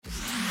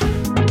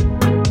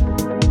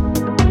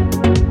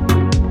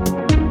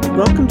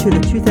Welcome to the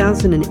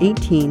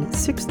 2018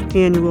 6th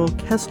Annual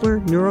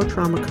Kessler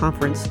Neurotrauma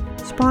Conference,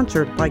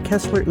 sponsored by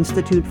Kessler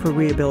Institute for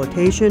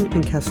Rehabilitation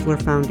and Kessler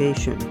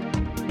Foundation.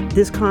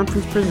 This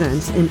conference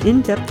presents an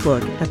in-depth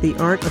look at the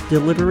art of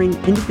delivering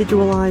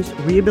individualized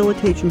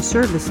rehabilitation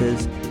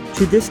services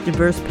to this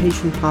diverse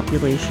patient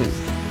population.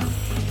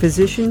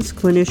 Physicians,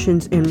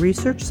 clinicians, and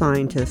research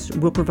scientists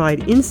will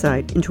provide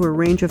insight into a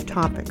range of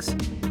topics,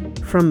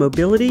 from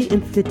mobility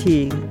and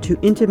fatigue to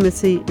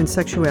intimacy and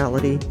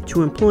sexuality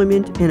to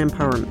employment and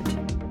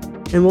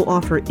empowerment, and will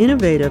offer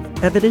innovative,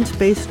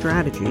 evidence-based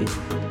strategies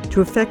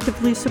to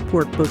effectively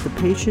support both the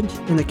patient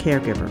and the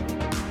caregiver.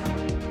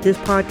 This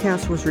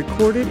podcast was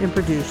recorded and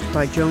produced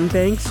by Joan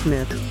Banks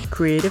Smith,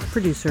 creative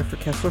producer for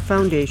Kessler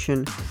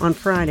Foundation, on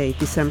Friday,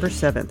 December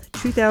 7th,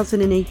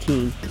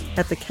 2018,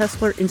 at the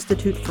Kessler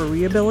Institute for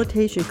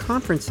Rehabilitation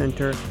Conference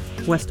Center,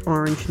 West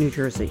Orange, New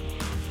Jersey.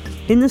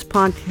 In this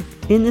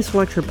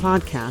lecture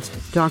podcast,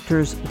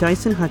 Drs.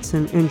 Dyson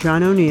Hudson and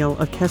John O'Neill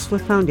of Kessler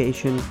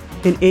Foundation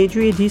and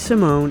Adria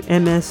DeSimone,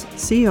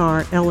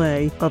 MSCR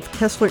LA of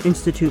Kessler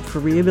Institute for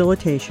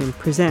Rehabilitation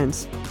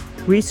presents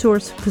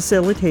Resource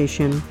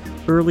Facilitation,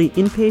 Early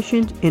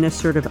Inpatient and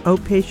Assertive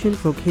Outpatient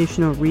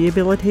Vocational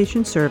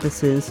Rehabilitation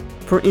Services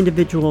for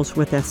Individuals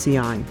with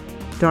SCI.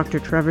 Dr.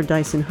 Trevor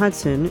Dyson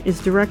Hudson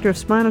is Director of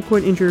Spinal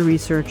Cord Injury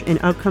Research and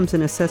Outcomes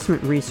and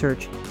Assessment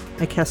Research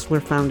at Kessler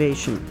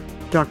Foundation.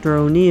 Dr.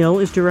 O'Neill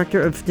is Director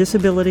of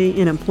Disability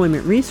and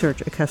Employment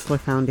Research at Kessler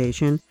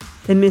Foundation,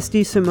 and Ms.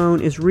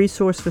 DeSimone is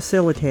Resource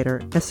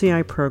Facilitator,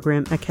 SCI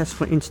Program at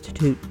Kessler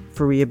Institute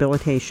for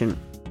Rehabilitation.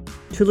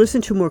 To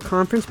listen to more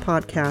conference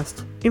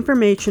podcasts,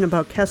 information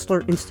about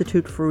Kessler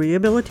Institute for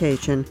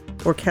Rehabilitation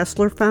or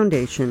Kessler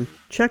Foundation,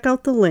 check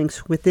out the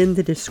links within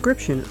the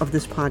description of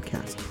this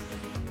podcast.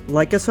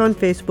 Like us on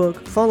Facebook,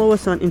 follow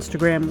us on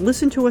Instagram,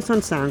 listen to us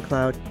on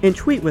SoundCloud, and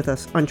tweet with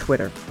us on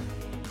Twitter.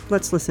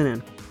 Let's listen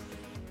in.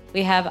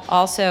 We have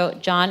also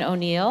John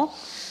O'Neill.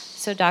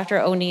 So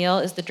Dr. O'Neill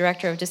is the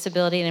Director of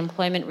Disability and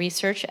Employment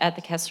Research at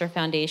the Kessler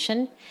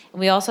Foundation. And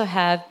we also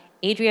have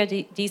Adria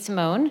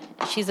DeSimone.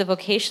 She's a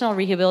vocational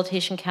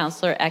rehabilitation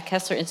counselor at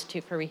Kessler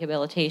Institute for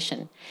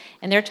Rehabilitation.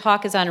 And their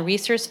talk is on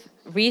resource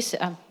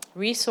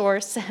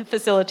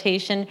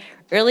facilitation,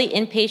 early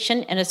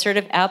inpatient and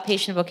assertive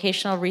outpatient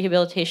vocational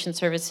rehabilitation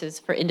services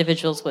for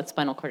individuals with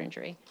spinal cord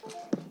injury.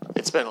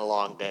 It's been a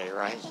long day,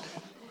 right?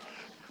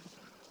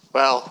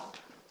 Well,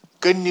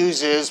 good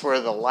news is we're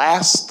the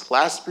last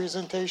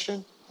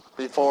presentation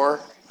before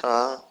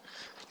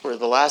we're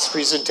the last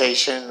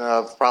presentation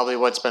of probably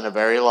what's been a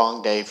very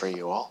long day for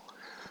you all.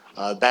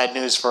 Bad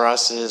news for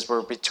us is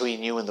we're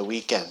between you and the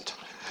weekend.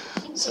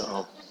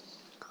 So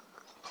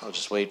I'll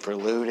just wait for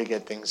Lou to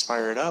get things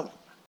fired up.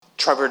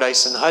 Trevor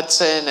Dyson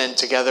Hudson, and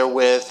together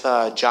with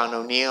John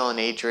O'Neill and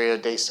Adria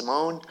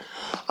DeSimone,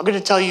 I'm going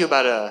to tell you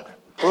about a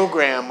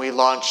program we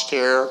launched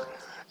here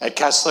at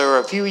Kessler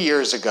a few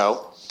years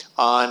ago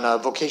on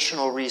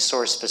vocational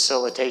resource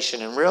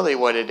facilitation. And really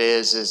what it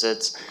is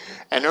it's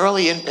an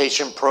early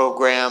inpatient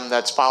program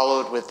that's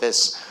followed with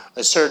this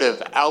assertive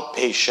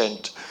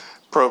outpatient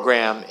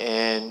program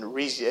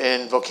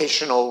in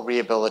vocational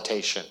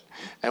rehabilitation.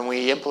 And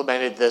we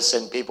implemented this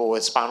in people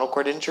with spinal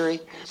cord injury.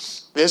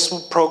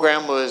 This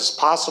program was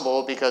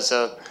possible because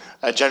of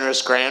a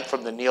generous grant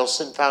from the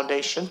Nielsen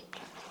Foundation.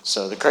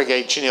 So the Craig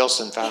H.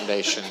 Nielsen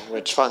Foundation,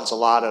 which funds a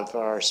lot of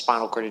our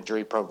spinal cord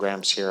injury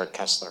programs here at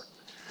Kessler.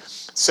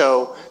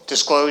 So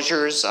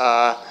disclosures,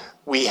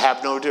 we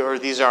have no, or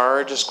these are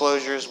our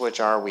disclosures, which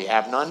are we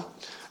have none,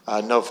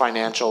 no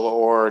financial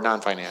or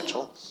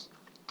non-financial.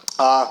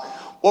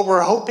 What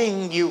we're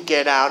hoping you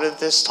get out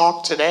of this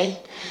talk today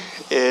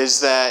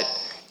is that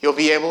you'll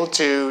be able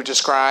to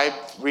describe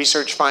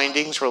research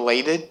findings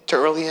related to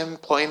early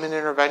employment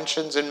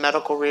interventions in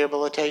medical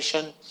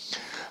rehabilitation.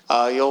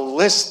 You'll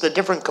list the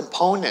different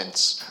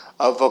components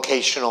of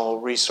vocational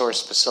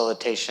resource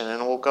facilitation,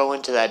 and we'll go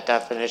into that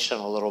definition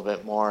a little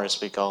bit more as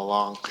we go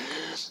along.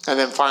 And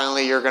then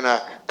finally, you're going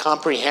to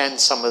comprehend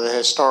some of the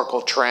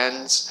historical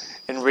trends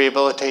in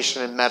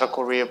rehabilitation and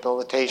medical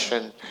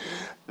rehabilitation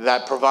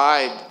that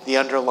provide the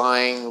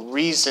underlying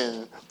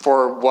reason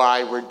for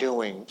why we're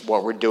doing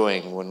what we're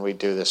doing when we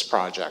do this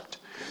project.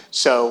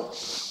 So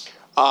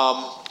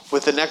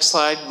with the next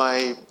slide,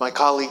 my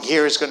colleague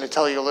here is going to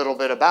tell you a little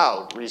bit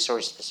about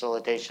resource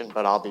facilitation,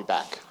 but I'll be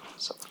back.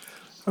 So.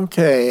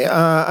 Okay,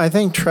 I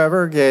think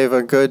Trevor gave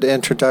a good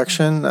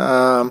introduction.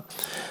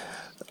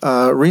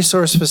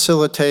 Resource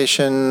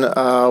facilitation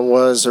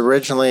was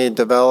originally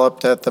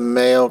developed at the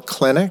Mayo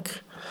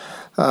Clinic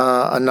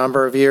a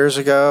number of years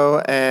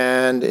ago,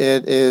 and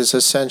it is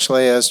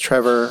essentially, as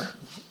Trevor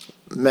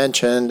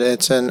mentioned,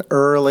 it's an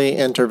early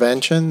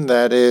intervention.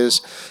 That is,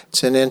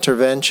 it's an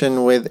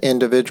intervention with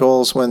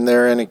individuals when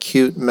they're in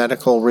acute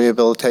medical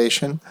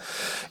rehabilitation.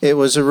 It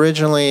was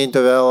originally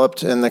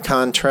developed in the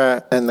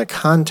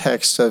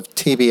context of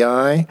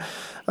TBI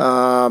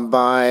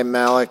by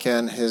Malik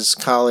and his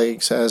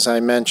colleagues, as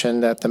I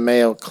mentioned, at the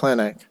Mayo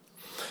Clinic.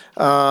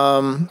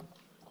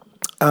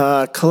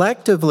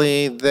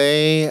 Collectively,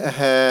 they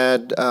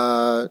had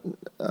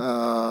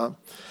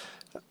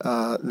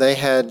they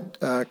had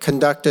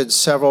conducted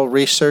several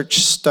research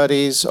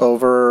studies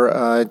over,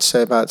 I'd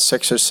say, about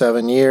 6 or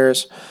 7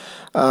 years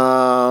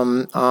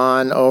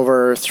on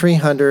over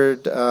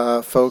 300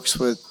 folks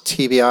with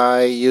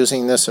TBI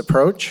using this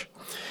approach.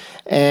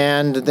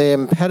 And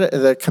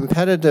the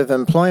competitive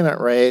employment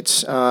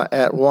rates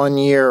at 1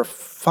 year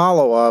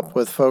follow-up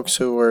with folks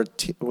who had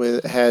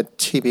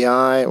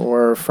TBI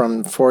were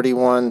from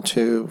 41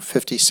 to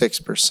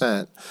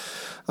 56%.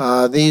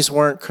 These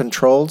weren't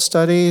controlled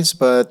studies,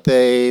 but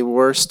they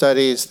were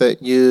studies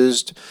that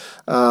used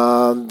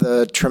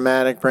the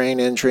traumatic brain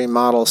injury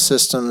model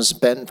systems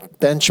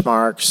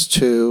benchmarks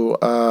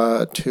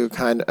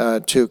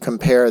to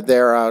compare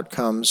their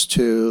outcomes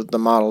to the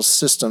model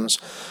systems,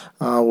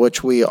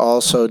 which we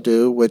also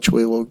do, which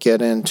we will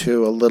get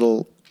into a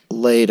little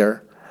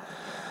later.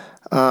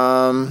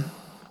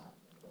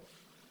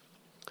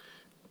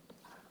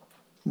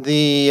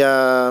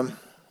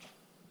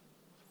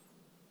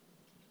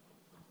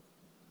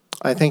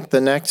 I think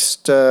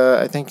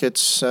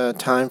it's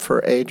time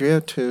for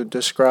Adria to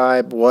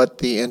describe what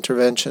the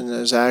intervention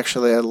is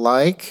actually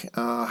like,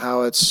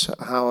 how it's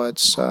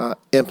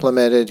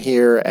implemented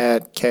here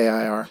at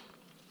KIR.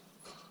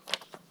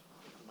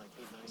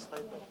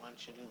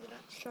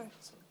 Sure.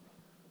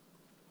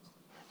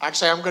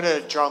 Actually, I'm going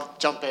to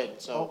jump in,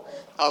 so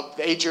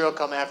Adria will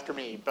come after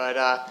me. But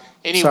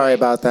anyway. Sorry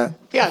about that.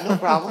 Yeah, no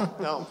problem.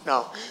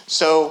 No.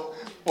 So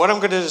what I'm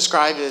going to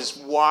describe is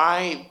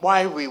why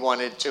we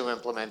wanted to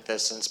implement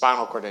this in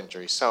spinal cord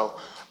injury. So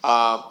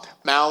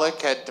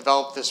Malik had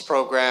developed this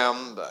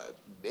program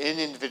in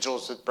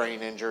individuals with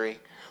brain injury,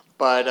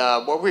 but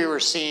what we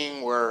were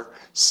seeing were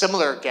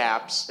similar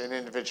gaps in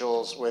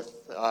individuals with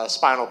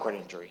spinal cord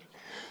injury.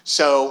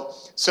 So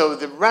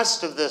the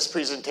rest of this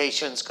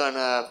presentation is going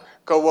to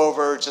go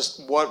over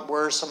just what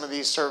were some of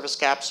these service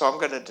gaps. So I'm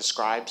going to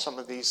describe some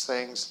of these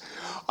things.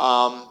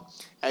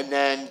 And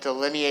then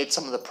delineate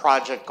some of the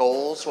project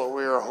goals, what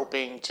we were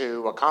hoping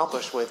to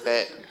accomplish with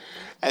it.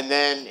 And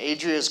then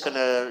Adria is going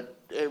to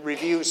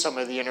review some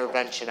of the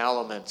intervention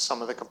elements, some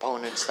of the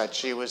components that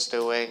she was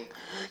doing.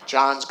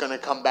 John's going to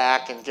come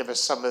back and give us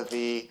some of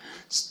the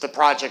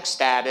project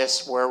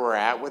status, where we're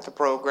at with the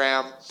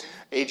program.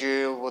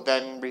 Adria will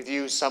then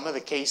review some of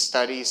the case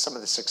studies, some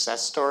of the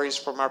success stories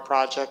from our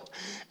project,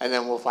 and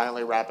then we'll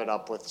finally wrap it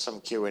up with some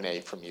Q&A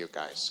from you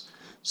guys.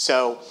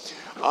 So,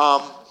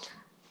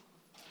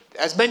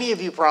 as many of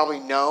you probably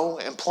know,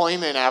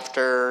 employment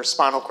after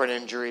spinal cord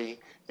injury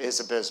is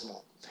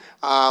abysmal.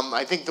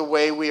 I think the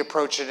way we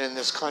approach it in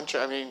this country,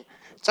 I mean,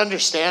 it's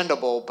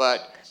understandable,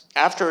 but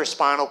after a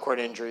spinal cord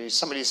injury,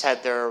 somebody's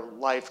had their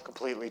life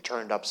completely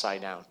turned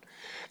upside down.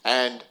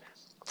 And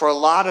for a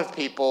lot of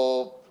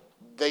people,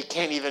 they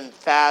can't even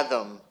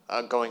fathom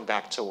going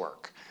back to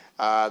work.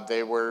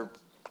 They were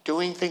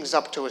doing things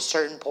up to a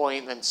certain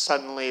point, and then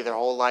suddenly their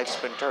whole life's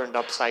been turned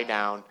upside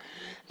down,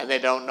 and they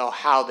don't know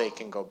how they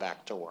can go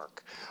back to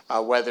work.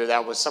 Whether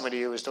that was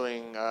somebody who was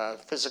doing a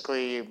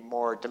physically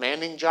more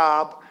demanding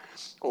job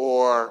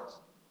or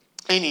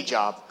any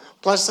job.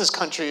 Plus, this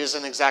country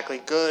isn't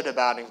exactly good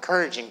about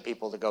encouraging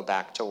people to go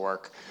back to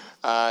work.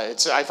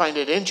 I find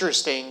it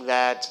interesting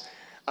that,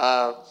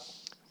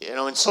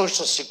 in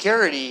Social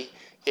Security,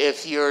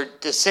 if you're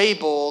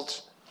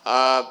disabled,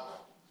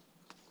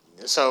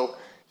 so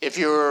if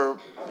you're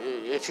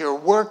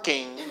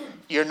working,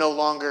 you're no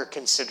longer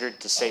considered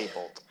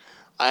disabled.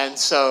 And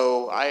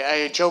so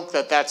I joke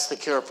that that's the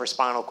cure for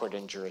spinal cord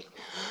injury.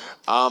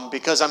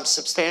 Because I'm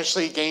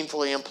substantially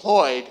gainfully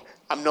employed,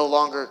 I'm no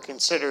longer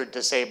considered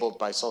disabled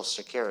by Social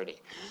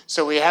Security.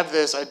 So we have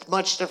a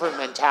much different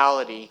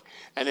mentality.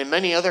 And in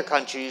many other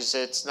countries,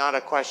 it's not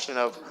a question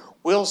of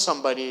will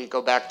somebody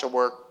go back to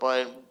work,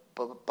 but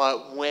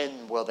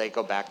when will they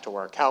go back to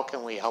work? How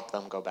can we help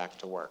them go back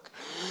to work?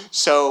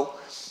 So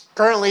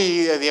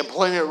currently, the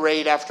employment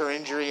rate after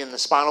injury in the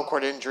spinal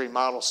cord injury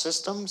model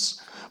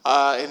systems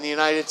in the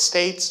United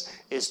States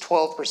is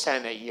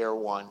 12% at year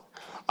 1.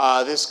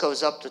 This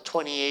goes up to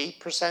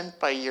 28%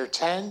 by year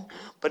 10,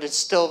 but it's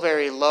still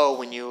very low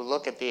when you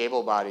look at the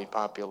able-bodied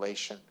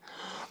population.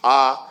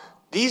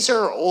 These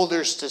are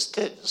older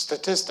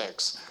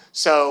statistics.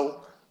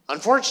 So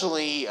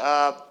unfortunately,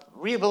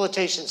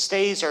 rehabilitation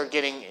stays are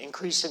getting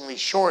increasingly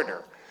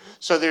shorter.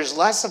 So there's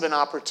less of an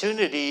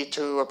opportunity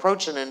to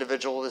approach an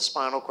individual with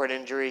spinal cord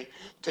injury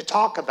to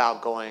talk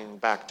about going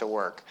back to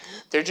work.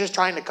 They're just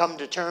trying to come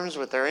to terms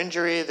with their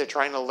injury. They're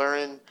trying to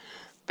learn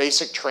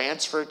basic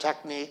transfer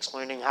techniques,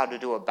 learning how to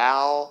do a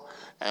bowel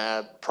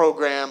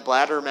program,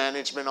 bladder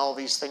management, all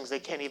these things. They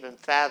can't even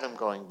fathom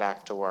going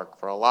back to work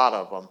for a lot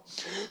of them.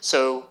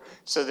 So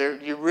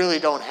you really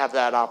don't have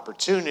that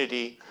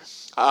opportunity.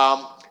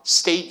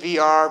 State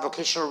VR,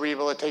 vocational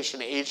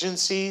rehabilitation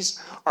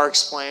agencies, are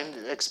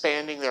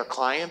expanding their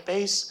client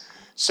base.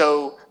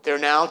 So they're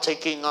now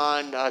taking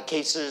on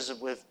cases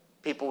with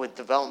people with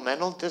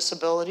developmental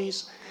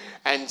disabilities.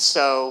 And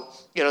so,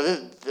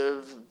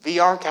 the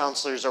VR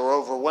counselors are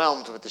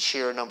overwhelmed with the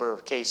sheer number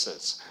of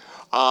cases.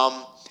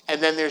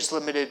 And then there's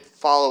limited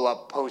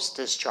follow-up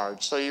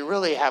post-discharge. So you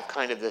really have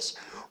kind of this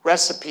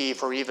recipe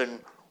for even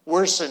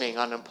worsening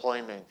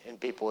unemployment in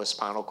people with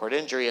spinal cord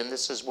injury, and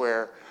this is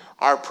where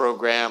our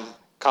program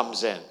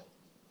comes in.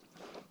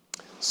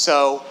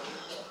 So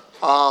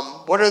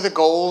what are the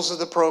goals of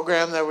the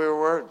program that we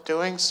were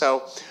doing?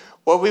 So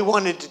what we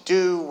wanted to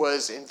do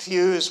was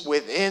infuse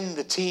within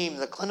the team,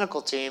 the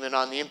clinical team, and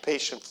on the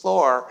inpatient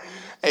floor,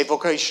 a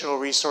vocational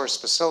resource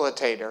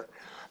facilitator.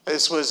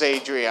 This was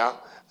Adria.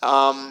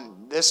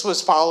 This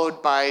was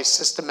followed by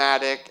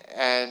systematic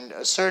and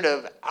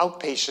assertive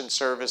outpatient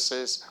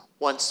services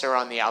once they're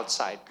on the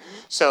outside.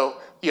 So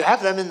you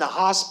have them in the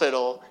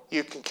hospital,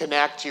 you can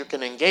connect, you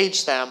can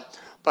engage them,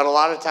 but a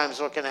lot of times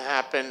what can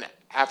happen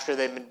after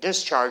they've been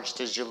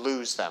discharged is you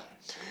lose them.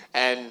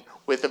 And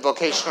with the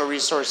vocational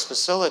resource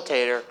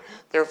facilitator,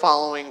 they're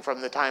following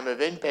from the time of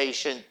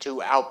inpatient to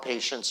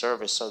outpatient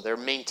service, so they're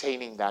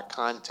maintaining that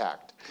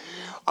contact.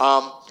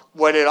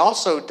 What it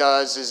also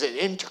does is it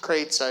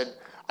integrates an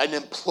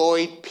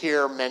employed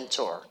peer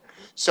mentor.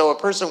 So a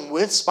person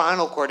with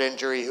spinal cord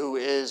injury who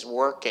is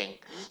working,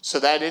 so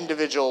that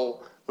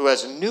individual who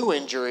has a new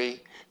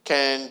injury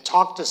can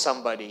talk to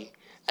somebody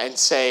and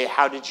say,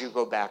 how did you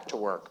go back to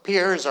work?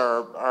 Peers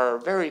are a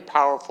very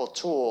powerful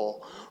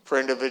tool for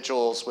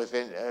individuals with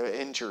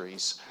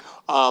injuries.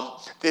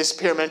 This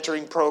peer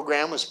mentoring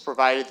program was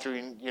provided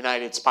through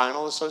United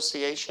Spinal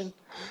Association,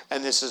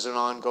 and this is an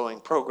ongoing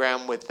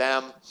program with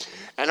them.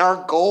 And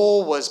our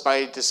goal was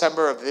by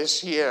December of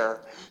this year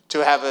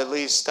to have at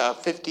least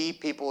 50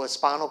 people with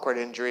spinal cord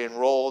injury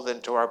enrolled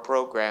into our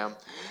program,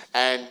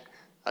 and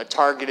a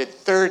targeted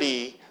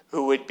 30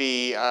 who would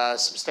be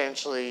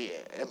substantially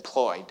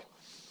employed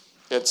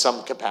at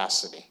some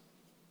capacity.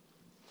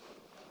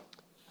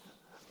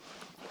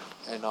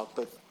 And I'll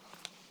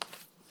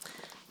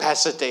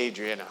pass it to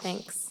Adriana.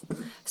 Thanks.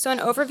 So an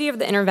overview of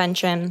the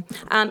intervention.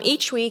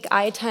 Each week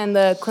I attend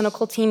the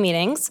clinical team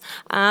meetings,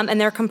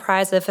 and they're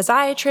comprised of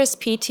physiatrists,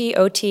 PT,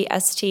 OT,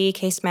 ST,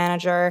 case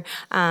manager,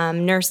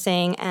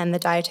 nursing, and the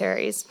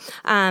dietaries.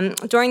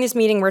 During this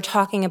meeting, we're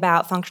talking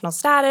about functional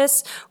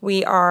status.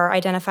 We are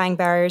identifying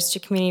barriers to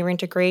community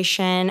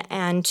reintegration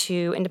and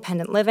to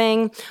independent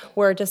living.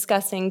 We're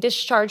discussing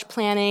discharge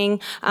planning,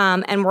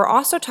 and we're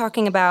also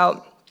talking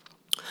about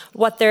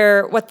what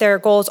their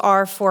goals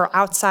are for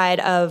outside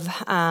of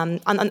on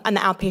the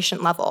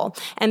outpatient level.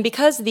 And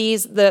because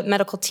the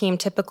medical team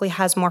typically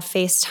has more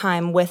face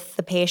time with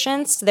the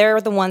patients, they're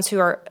the ones who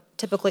are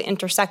typically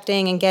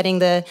intersecting and getting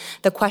the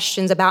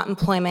questions about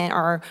employment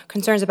or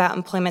concerns about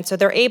employment. So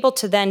they're able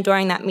to then,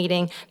 during that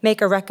meeting,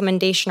 make a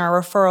recommendation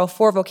or referral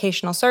for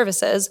vocational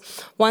services.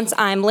 Once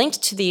I'm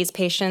linked to these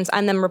patients,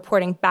 I'm then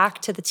reporting back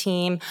to the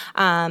team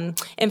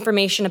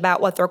information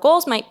about what their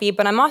goals might be,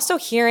 but I'm also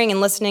hearing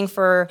and listening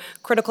for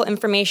critical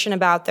information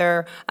about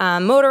their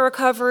motor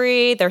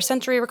recovery, their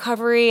sensory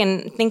recovery,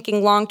 and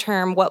thinking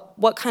long-term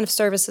what kind of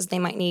services they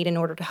might need in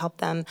order to help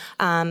them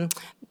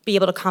be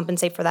able to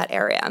compensate for that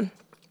area.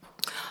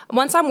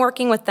 Once I'm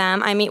working with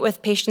them, I meet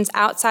with patients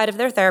outside of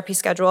their therapy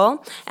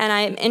schedule, and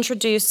I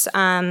introduce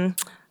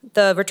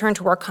the return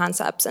to work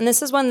concepts. And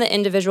this is when the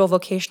individual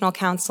vocational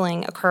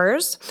counseling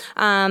occurs.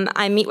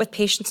 I meet with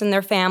patients and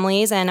their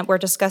families, and we're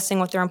discussing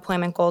what their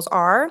employment goals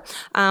are.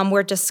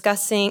 We're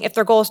discussing if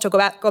their goal is to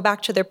go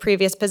back to their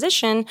previous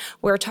position.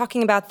 We're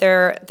talking about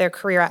their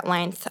career at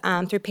length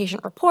through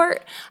patient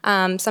report.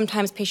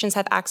 Sometimes patients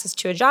have access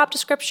to a job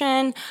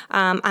description.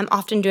 I'm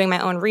often doing my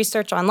own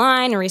research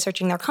online and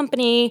researching their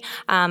company.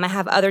 I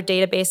have other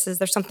databases.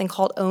 There's something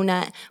called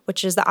ONET,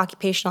 which is the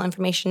Occupational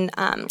Information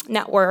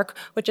Network,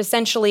 which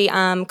essentially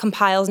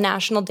compiles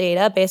national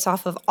data based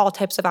off of all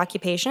types of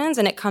occupations,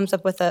 and it comes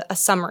up with a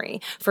summary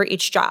for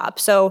each job.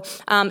 So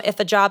if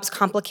a job's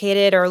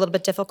complicated or a little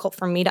bit difficult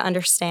for me to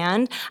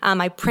understand,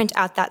 I print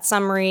out that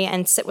summary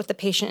and sit with the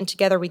patient, and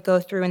together we go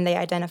through and they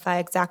identify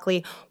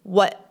exactly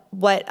what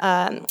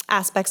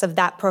aspects of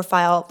that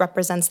profile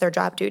represents their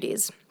job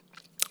duties.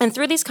 And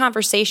through these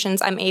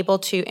conversations, I'm able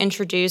to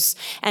introduce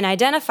and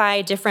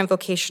identify different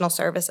vocational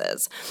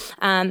services.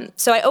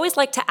 So I always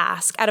like to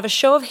ask, out of a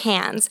show of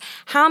hands,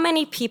 how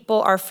many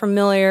people are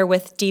familiar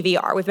with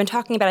DVR? We've been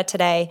talking about it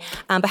today,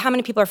 but how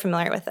many people are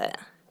familiar with it?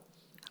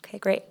 Okay,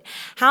 great.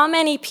 How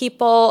many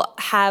people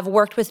have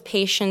worked with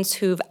patients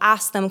who've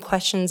asked them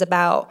questions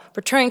about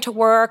returning to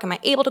work? Am I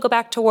able to go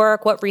back to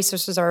work? What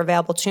resources are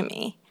available to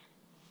me?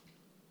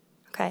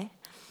 Okay.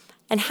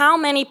 And how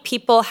many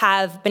people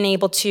have been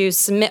able to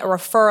submit a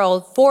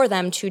referral for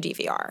them to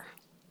DVR?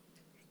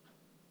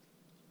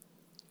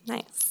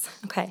 Nice.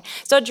 Okay.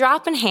 So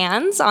drop in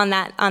hands on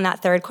that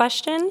third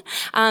question.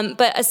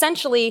 But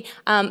essentially,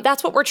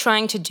 that's what we're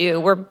trying to do.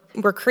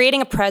 We're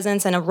creating a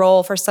presence and a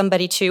role for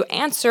somebody to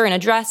answer and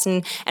address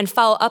and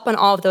follow up on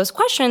all of those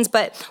questions.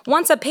 But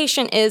once a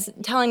patient is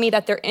telling me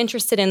that they're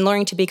interested in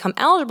learning to become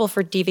eligible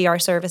for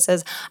DVR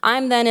services,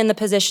 I'm then in the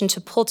position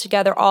to pull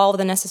together all of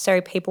the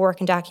necessary paperwork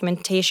and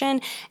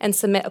documentation and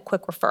submit a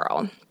quick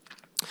referral.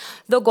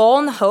 The goal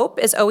and the hope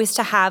is always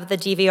to have the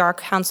DVR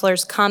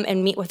counselors come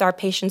and meet with our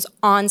patients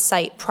on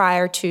site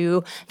prior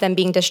to them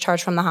being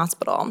discharged from the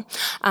hospital.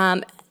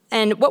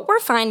 And what we're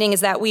finding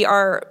is that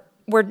we're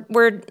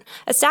we're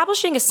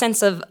establishing a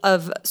sense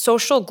of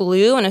social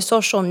glue and a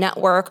social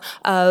network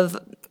of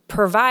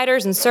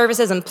providers and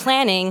services and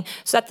planning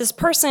so that this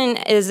person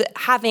is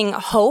having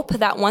hope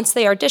that once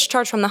they are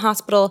discharged from the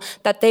hospital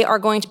that they are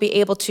going to be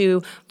able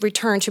to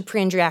return to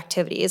pre-injury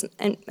activities,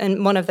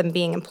 and one of them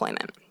being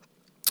employment.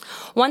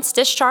 Once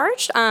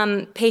discharged,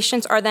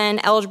 patients are then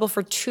eligible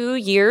for 2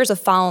 years of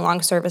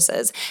follow-along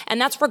services, and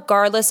that's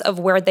regardless of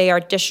where they are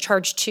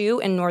discharged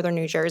to in northern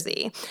New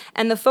Jersey.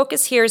 And the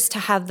focus here is to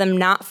have them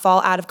not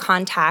fall out of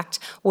contact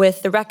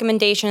with the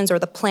recommendations or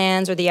the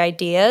plans or the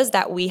ideas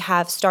that we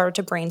have started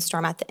to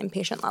brainstorm at the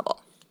inpatient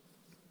level.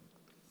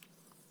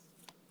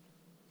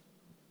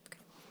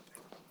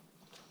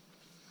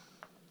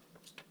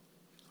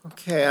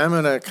 Okay, I'm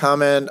going to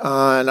comment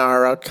on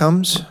our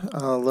outcomes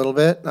a little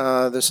bit.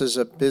 This is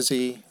a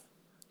busy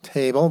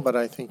table, but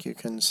I think you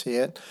can see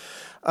it.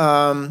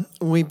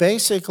 We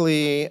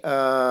basically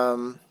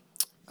have,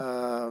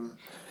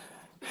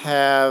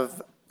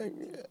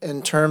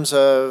 in terms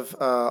of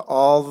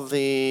all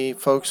the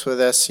folks with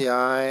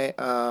SCI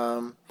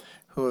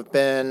who have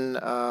been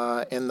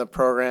in the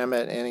program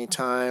at any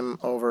time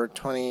over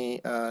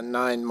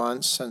 29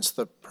 months since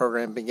the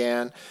program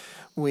began,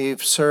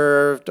 we've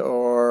served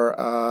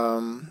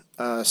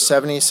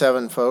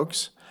 77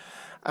 folks.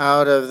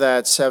 Out of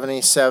that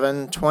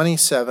 77,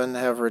 27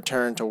 have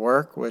returned to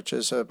work, which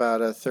is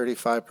about a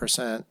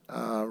 35%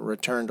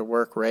 return to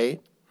work rate.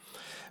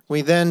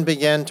 We then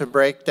began to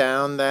break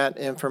down that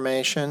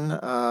information.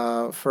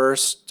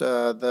 First,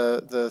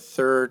 the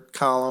third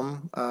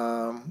column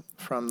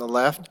from the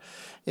left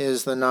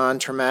is the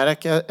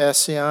non-traumatic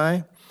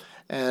SCI.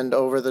 And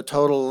over the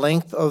total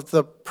length of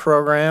the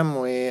program,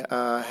 we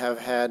have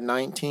had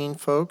 19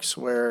 folks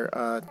where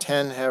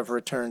 10 have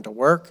returned to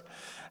work,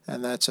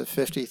 and that's a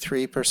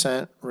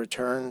 53%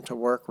 return to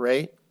work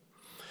rate.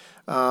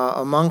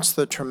 Amongst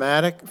the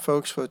traumatic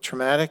folks with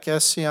traumatic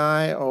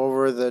SCI,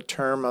 over the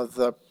term of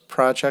the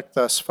project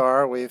thus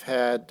far, we've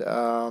had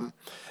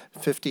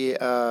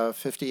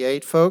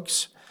 58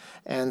 folks,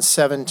 and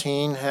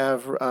 17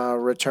 have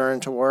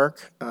returned to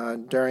work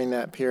during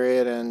that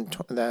period, and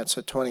that's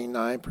a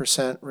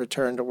 29%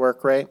 return to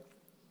work rate.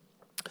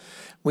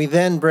 We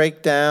then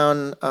break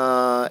down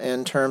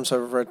in terms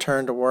of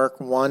return to work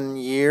 1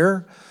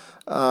 year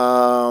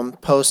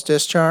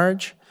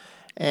post-discharge,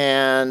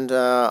 and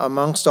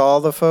amongst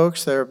all the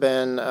folks, there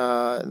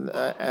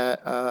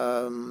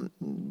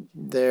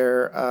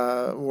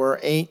were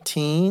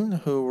 18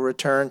 who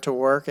returned to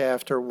work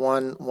after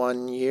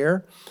one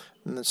year.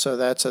 And so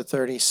that's a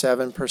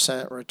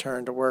 37%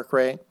 return to work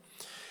rate.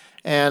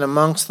 And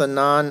amongst the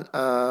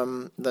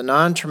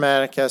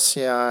non-traumatic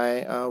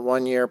SCI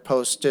 1 year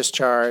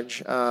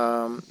post-discharge,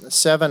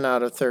 7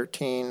 out of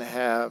 13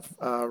 have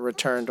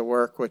returned to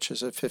work, which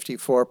is a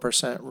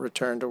 54%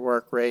 return to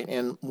work rate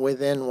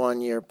within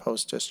 1 year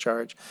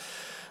post-discharge.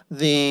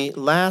 The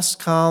last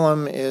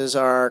column is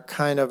our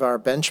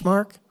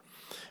benchmark.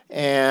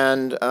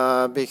 And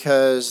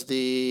because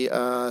the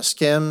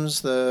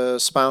SCIMS, the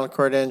Spinal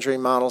Cord Injury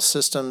Model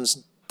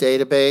Systems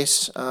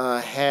database,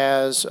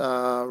 has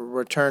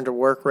return to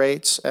work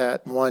rates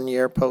at 1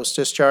 year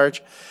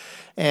post-discharge.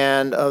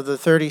 And of the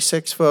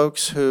 36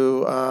 folks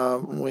who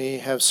we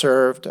have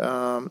served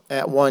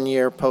at 1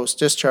 year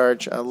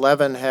post-discharge,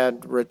 11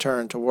 had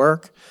returned to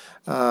work.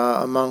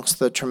 Amongst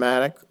the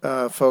traumatic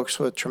folks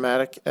with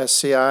traumatic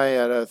SCI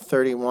at a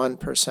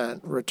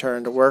 31%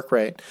 return to work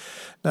rate.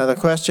 Now the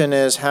question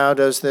is, how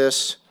does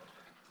this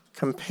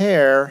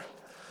compare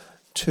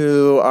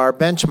to our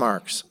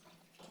benchmarks?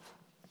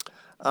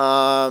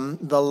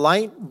 The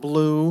light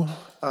blue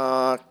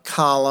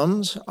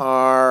columns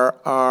are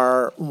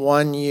our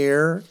 1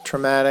 year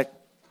traumatic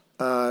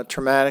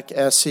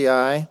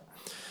SCI,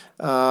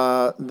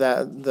 that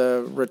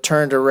the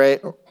return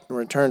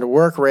to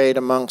work rate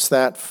amongst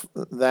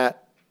that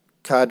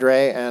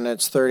cadre, and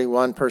it's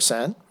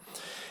 31%.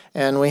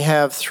 And we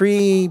have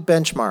 3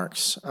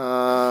 benchmarks.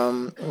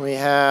 We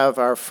have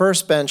our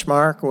first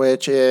benchmark,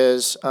 which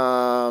is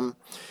all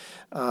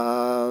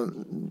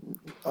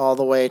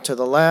the way to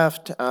the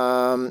left,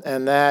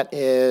 and that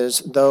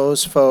is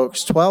those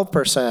folks,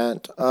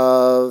 12%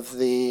 of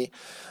the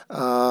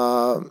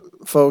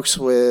folks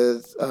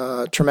with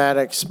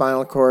traumatic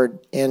spinal cord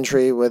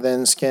injury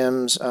within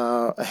SCIMS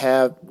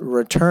have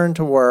returned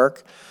to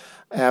work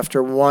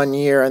after 1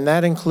 year, and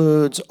that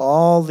includes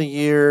all the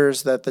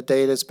years that the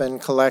data's been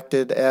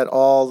collected at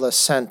all the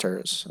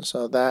centers.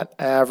 So that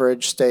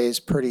average stays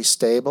pretty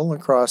stable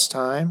across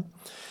time.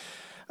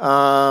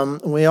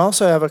 We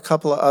also have a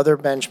couple of other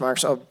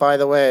benchmarks. Oh, by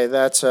the way,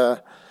 that's an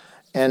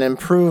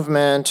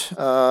improvement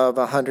of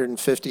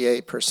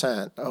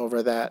 158%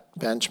 over that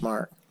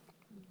benchmark.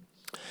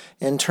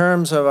 In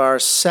terms of our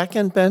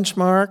second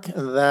benchmark,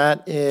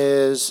 that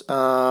is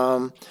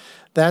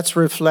that's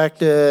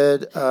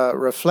reflective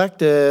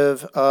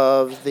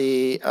of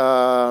the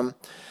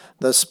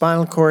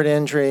Spinal Cord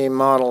Injury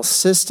Model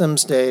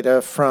Systems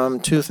data from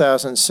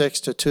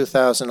 2006 to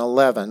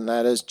 2011.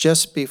 That is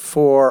just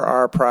before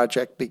our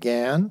project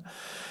began.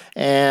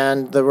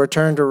 And the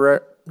return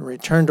to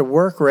return to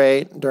work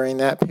rate during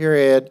that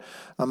period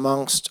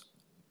amongst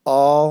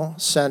all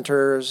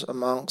centers,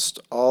 amongst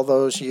all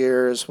those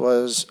years,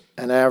 was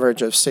an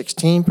average of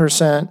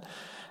 16%,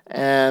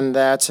 and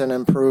that's an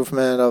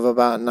improvement of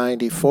about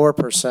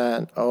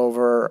 94%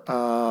 over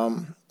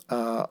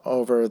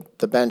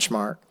the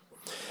benchmark.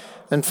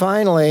 And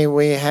finally,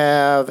 we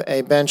have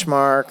a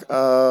benchmark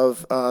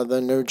of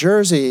the New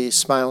Jersey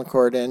Spinal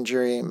Cord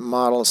Injury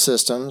Model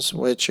Systems,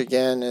 which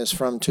again is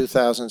from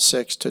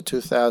 2006 to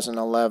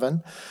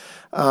 2011.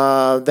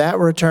 That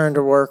return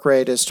to work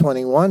rate is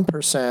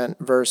 21%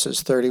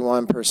 versus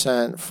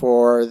 31%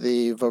 for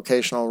the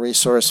vocational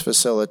resource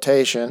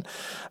facilitation.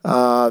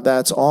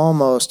 That's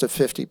almost a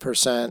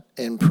 50%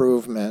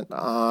 improvement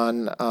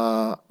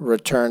on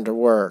return to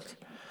work.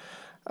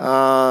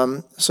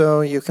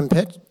 So you can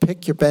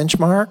pick your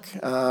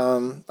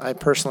benchmark. I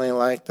personally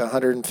like the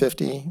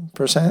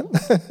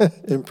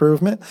 150%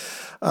 improvement.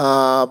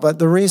 But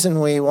the reason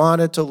we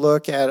wanted to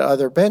look at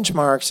other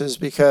benchmarks is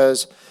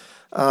because,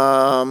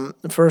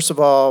 first of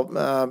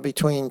all,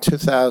 between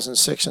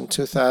 2006 and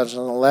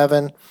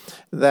 2011,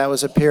 that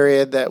was a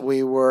period that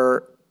we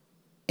were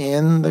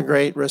in the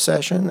Great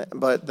Recession,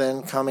 but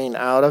then coming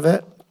out of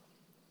it.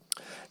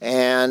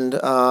 And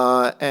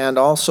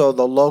also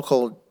the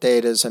local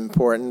data is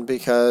important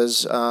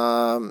because,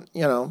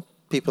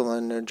 people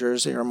in New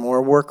Jersey are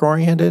more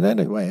work-oriented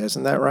anyway.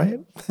 Isn't that right?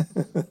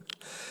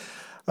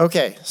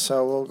 Okay,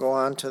 so we'll go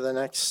on to the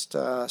next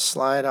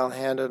slide. I'll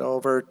hand it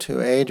over to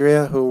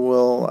Adria, who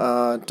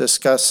will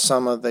discuss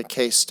some of the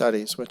case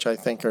studies, which I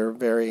think are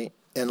very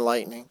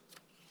enlightening.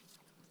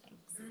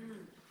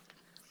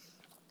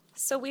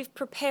 So we've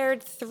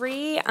prepared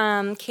 3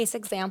 case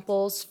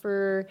examples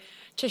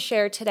to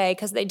share today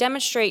because they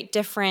demonstrate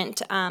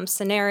different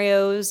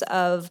scenarios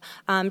of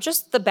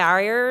just the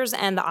barriers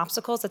and the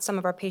obstacles that some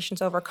of our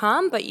patients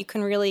overcome, but you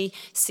can really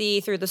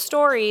see through the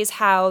stories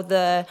how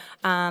the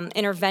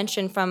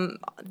intervention from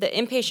the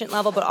inpatient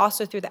level, but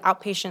also through the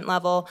outpatient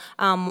level,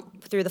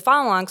 through the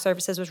follow-along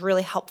services was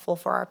really helpful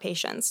for our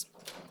patients.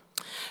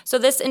 So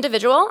this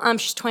individual,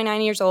 she's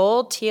 29 years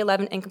old,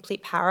 T11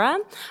 incomplete para.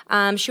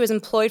 She was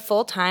employed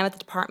full-time at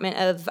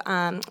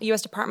the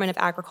U.S. Department of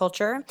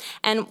Agriculture.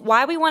 And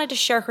why we wanted to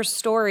share her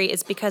story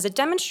is because it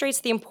demonstrates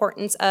the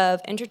importance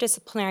of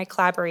interdisciplinary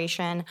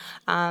collaboration,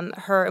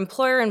 her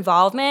employer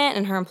involvement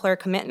and her employer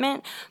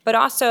commitment, but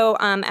also,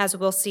 as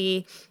we'll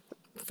see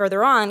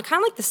further on,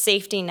 kind of like the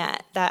safety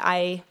net that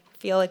I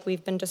feel like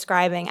we've been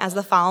describing as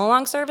the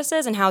follow-along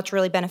services and how it's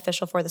really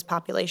beneficial for this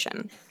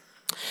population.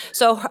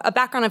 So a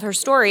background of her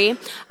story,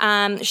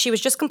 she was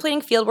just completing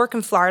field work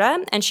in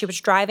Florida, and she was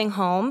driving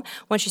home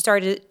when she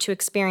started to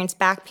experience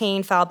back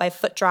pain followed by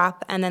foot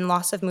drop and then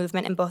loss of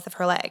movement in both of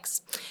her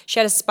legs. She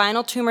had a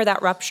spinal tumor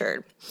that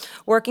ruptured.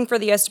 Working for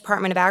the U.S.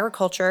 Department of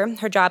Agriculture,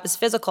 her job is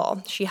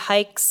physical. She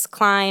hikes,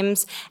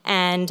 climbs,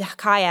 and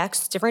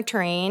kayaks different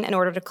terrain in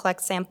order to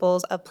collect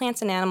samples of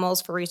plants and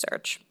animals for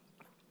research.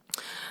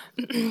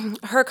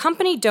 Her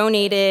company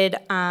donated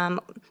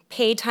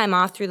paid time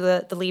off through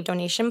the leave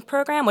donation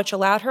program, which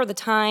allowed her the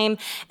time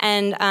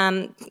and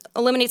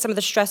eliminate some of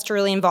the stress to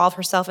really involve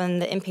herself in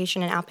the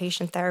inpatient and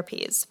outpatient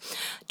therapies.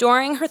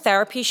 During her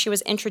therapy, she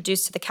was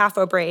introduced to the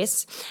CAFO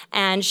brace,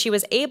 and she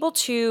was able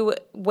to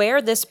wear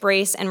this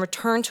brace and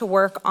return to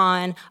work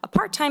on a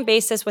part-time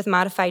basis with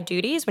modified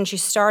duties when she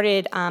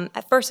started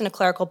at first in a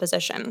clerical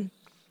position.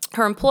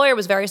 Her employer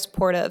was very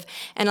supportive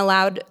and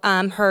allowed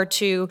her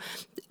to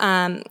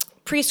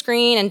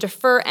pre-screen and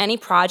defer any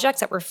projects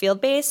that were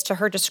field-based to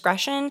her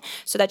discretion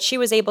so that she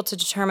was able to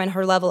determine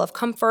her level of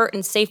comfort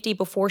and safety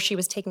before she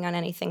was taking on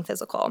anything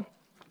physical.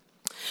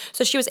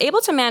 So she was able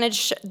to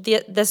manage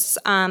this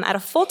at a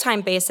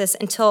full-time basis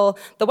until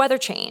the weather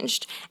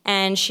changed,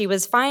 and she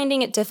was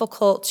finding it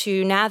difficult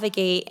to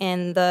navigate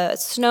in the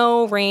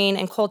snow, rain,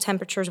 and cold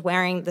temperatures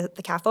wearing the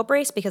CAFO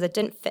brace because it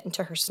didn't fit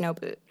into her snow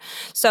boot.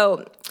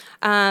 So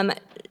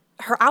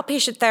her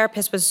outpatient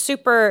therapist was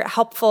super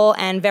helpful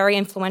and very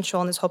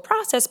influential in this whole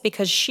process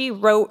because she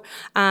wrote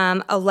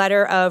a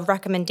letter of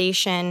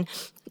recommendation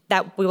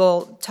that we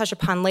will touch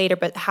upon later,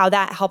 but how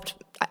that helped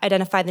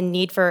identify the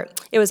need for,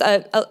 it was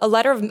a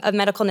letter of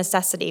medical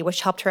necessity,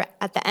 which helped her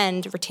at the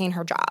end retain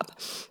her job.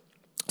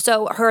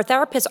 So her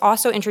therapist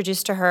also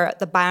introduced to her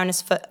the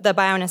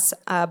Bioness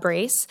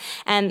brace,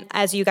 and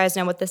as you guys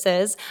know what this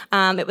is,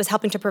 it was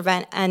helping to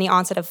prevent any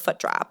onset of foot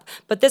drop.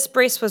 But this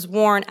brace was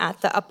worn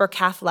at the upper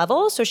calf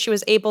level, so she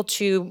was able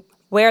to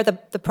wear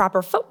the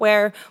proper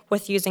footwear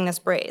with using this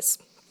brace.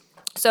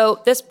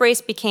 So this brace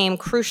became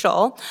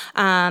crucial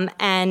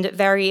and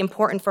very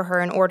important for her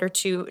in order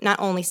to not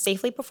only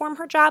safely perform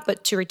her job,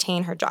 but to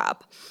retain her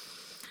job.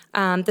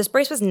 This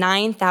brace was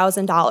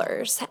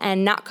 $9,000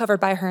 and not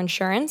covered by her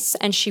insurance,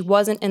 and she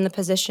wasn't in the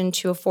position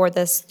to afford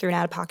this through an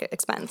out-of-pocket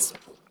expense.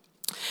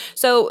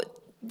 So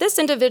this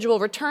individual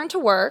returned to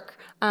work.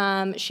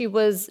 She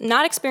was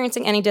not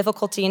experiencing any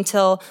difficulty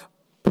until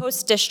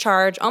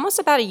post-discharge, almost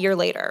about a year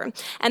later.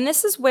 And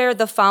this is where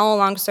the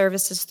follow-along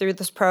services through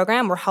this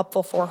program were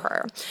helpful for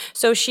her.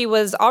 So she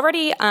was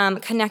already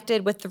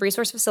connected with the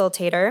resource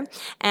facilitator,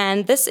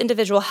 and this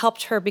individual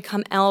helped her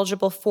become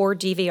eligible for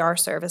DVR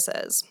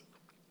services.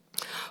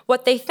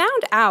 What they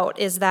found out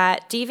is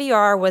that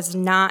DVR was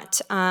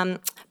not,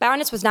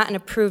 Bioness was not an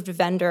approved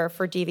vendor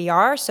for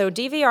DVR. So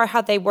DVR,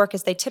 how they work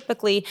is they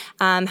typically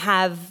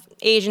have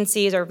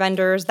agencies or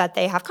vendors that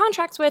they have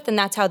contracts with, and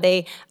that's how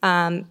they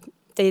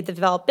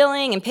develop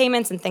billing and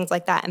payments and things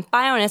like that. And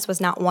Bioness was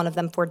not one of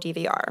them for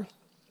DVR.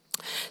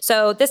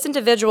 So this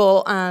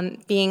individual,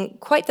 being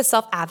quite the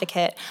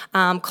self-advocate,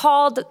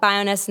 called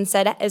Bioness and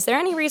said, is there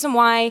any reason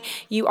why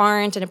you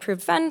aren't an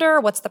approved vendor?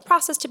 What's the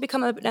process to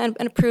become an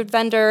approved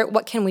vendor?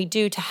 What can we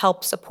do to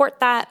help support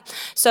that?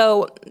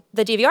 So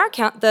the DVR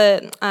account,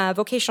 the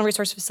vocational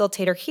resource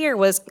facilitator here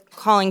was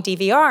calling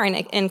DVR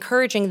and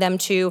encouraging them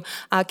to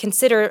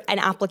consider an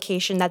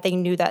application that they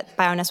knew that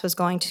Bioness was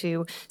going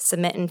to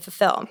submit and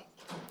fulfill.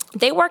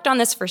 They worked on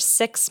this for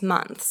 6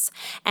 months.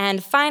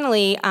 And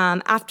finally,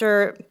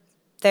 after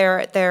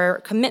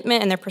their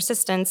commitment and their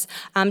persistence,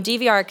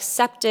 DVR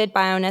accepted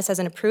Bioness as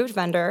an approved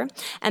vendor,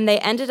 and they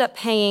ended up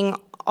paid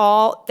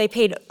all but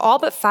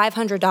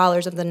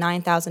 $500 of the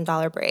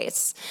 $9,000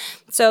 brace.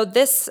 So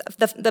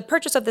the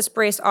purchase of this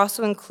brace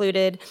also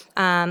included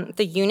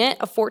the unit,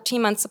 a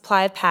 14-month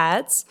supply of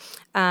pads,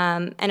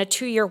 and a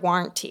 2-year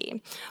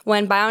warranty.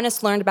 When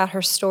Bioness learned about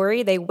her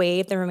story, they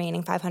waived the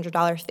remaining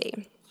 $500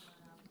 fee.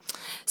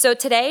 So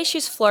today,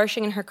 she's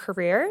flourishing in her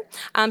career.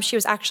 She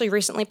was actually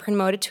recently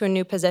promoted to a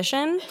new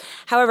position.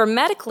 However,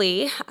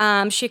 medically,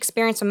 she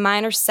experienced a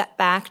minor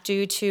setback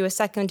due to a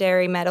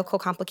secondary medical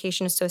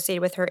complication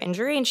associated with her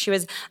injury, and she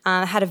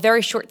had a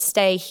very short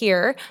stay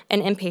here,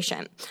 an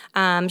inpatient.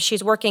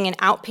 She's working an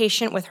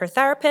outpatient with her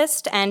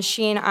therapist, and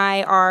she and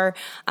I are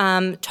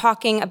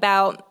talking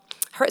about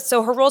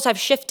so her roles have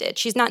shifted.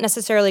 She's not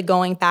necessarily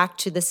going back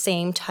to the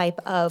same type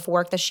of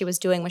work that she was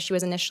doing when she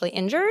was initially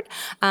injured.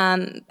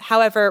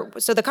 However,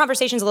 so the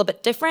conversation's a little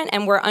bit different,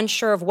 and we're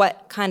unsure of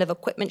what kind of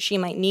equipment she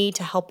might need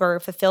to help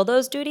her fulfill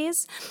those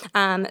duties.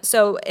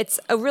 So it's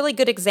a really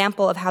good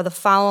example of how the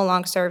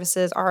follow-along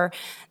services are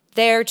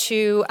there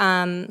to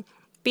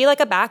be like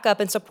a backup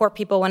and support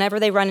people whenever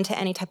they run into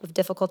any type of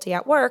difficulty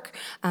at work.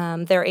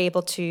 They're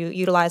able to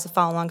utilize the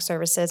follow-along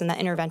services and that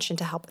intervention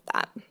to help with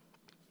that.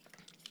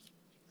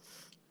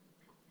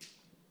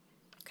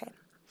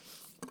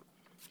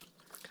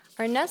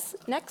 Our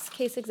next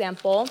case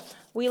example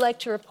we like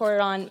to report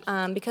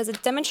on because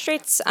it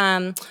demonstrates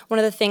one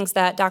of the things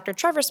that Dr.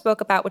 Trevor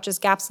spoke about, which is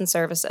gaps in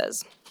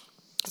services.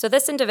 So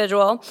this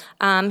individual,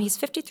 he's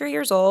 53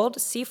 years old,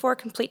 C4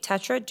 complete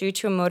tetra due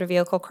to a motor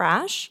vehicle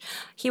crash.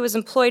 He was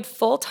employed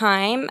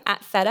full-time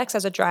at FedEx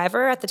as a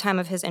driver at the time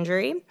of his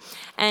injury,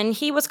 and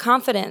he was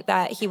confident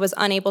that he was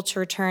unable to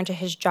return to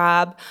his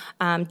job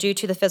due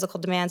to the physical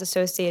demands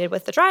associated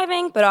with the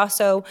driving, but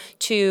also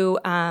to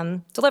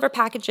deliver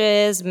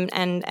packages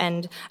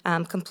and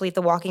complete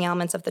the walking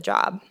elements of the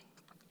job.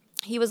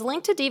 He was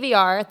linked to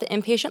DVR at the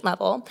inpatient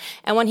level,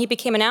 and when he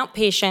became an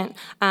outpatient,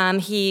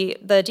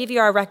 the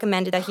DVR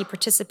recommended that he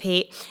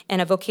participate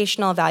in a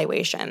vocational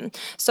evaluation.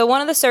 So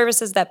one of the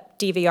services that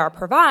DVR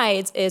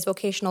provides is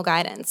vocational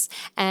guidance,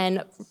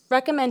 and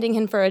recommending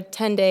him for a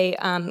 10-day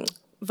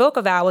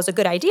VOC-eval was a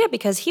good idea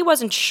because he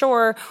wasn't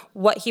sure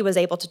what he was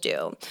able to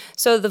do.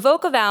 So the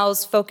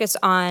VOC-evals focus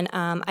on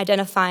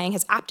identifying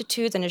his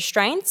aptitudes and his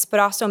strengths, but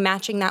also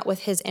matching that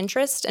with his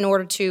interests in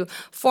order to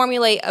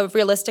formulate a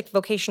realistic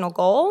vocational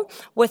goal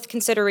with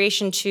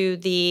consideration to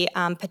the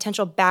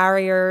potential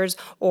barriers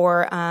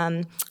or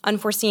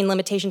unforeseen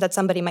limitations that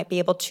somebody might be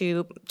able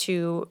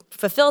to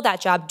fulfill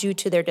that job due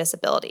to their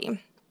disability.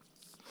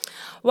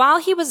 While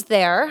he was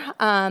there,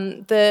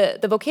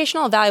 the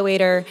vocational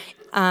evaluator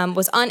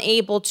was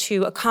unable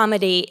to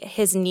accommodate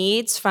his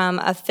needs from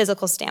a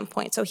physical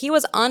standpoint. So he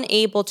was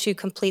unable to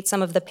complete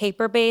some of the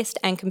paper-based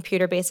and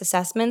computer-based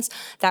assessments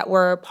that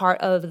were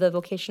part of the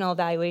vocational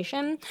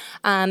evaluation.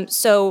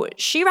 So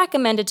she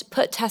recommended to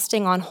put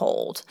testing on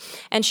hold.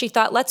 And she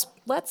thought,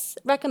 let's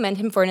recommend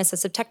him for an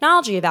assistive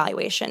technology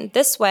evaluation.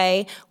 This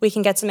way, we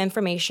can get some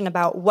information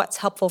about what's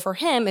helpful for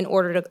him in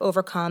order to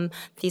overcome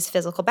these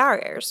physical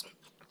barriers.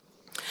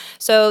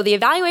 So the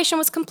evaluation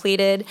was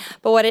completed,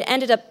 but what it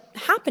ended up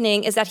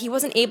happening is that he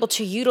wasn't able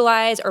to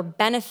utilize or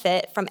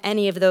benefit from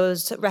any of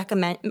those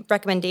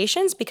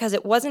recommendations because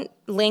it wasn't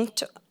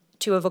linked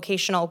to a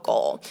vocational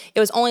goal. It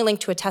was only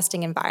linked to a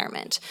testing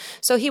environment.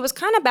 So he was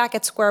kind of back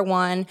at square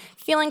one,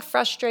 feeling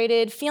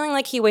frustrated, feeling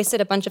like he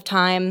wasted a bunch of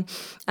time.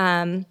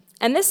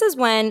 And this is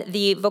when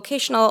the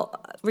vocational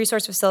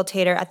resource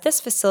facilitator at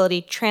this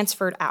facility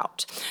transferred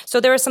out.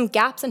 So there were some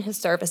gaps in his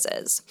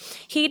services.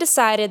 He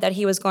decided that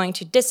he was going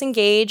to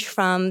disengage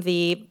from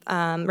the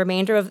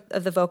remainder of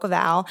the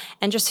VOC-eval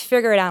and just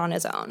figure it out on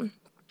his own.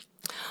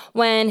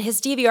 When his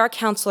DVR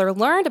counselor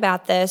learned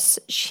about this,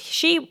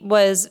 she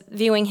was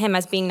viewing him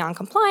as being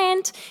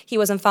non-compliant, he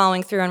wasn't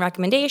following through on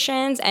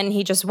recommendations, and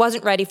he just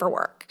wasn't ready for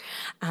work.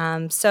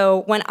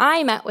 So when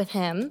I met with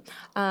him,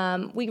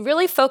 we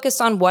really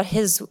focused on what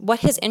his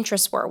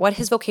interests were, what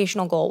his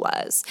vocational goal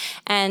was.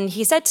 And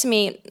he said to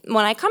me,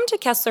 when I come to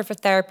Kessler for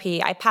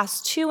therapy, I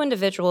pass 2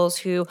 individuals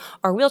who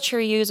are wheelchair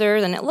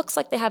users, and it looks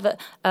like they have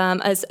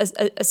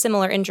a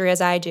similar injury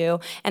as I do,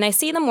 and I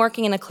see them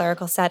working in a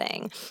clerical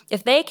setting.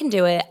 If they can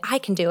do it, I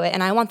can do it,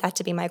 and I want that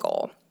to be my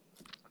goal.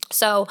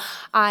 So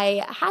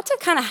I had to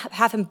kind of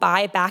have him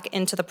buy back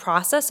into the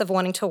process of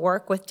wanting to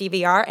work with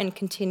DVR and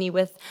continue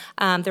with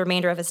the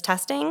remainder of his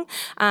testing.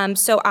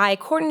 So I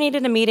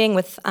coordinated a meeting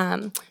with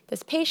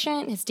this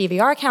patient, his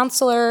DVR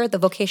counselor, the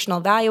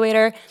vocational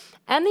evaluator,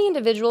 and the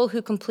individual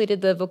who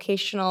completed the the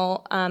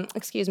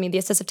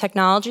assistive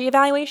technology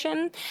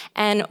evaluation.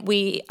 And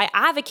I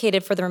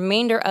advocated for the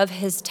remainder of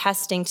his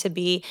testing to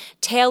be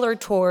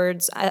tailored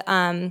towards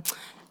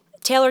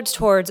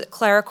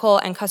clerical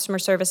and customer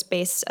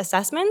service-based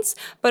assessments,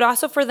 but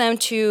also for them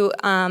to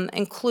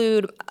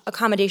include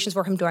accommodations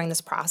for him during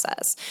this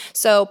process.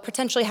 So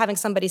potentially having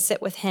somebody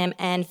sit with him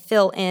and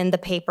fill in the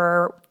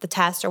paper, the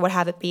test, or what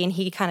have it be, and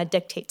he kind of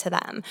dictate to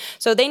them.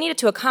 So they needed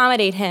to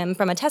accommodate him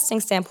from a testing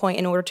standpoint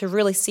in order to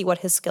really see what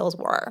his skills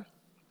were.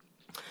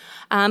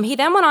 He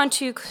then went on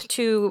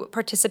to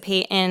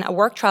participate in a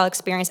work trial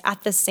experience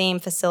at the same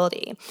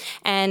facility.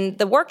 And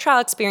the work trial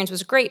experience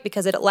was great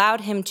because it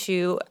allowed him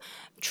to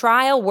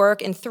trial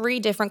work in 3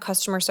 different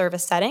customer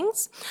service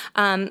settings.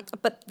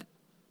 But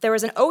there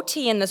was an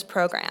OT in this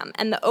program,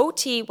 and the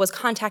OT was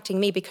contacting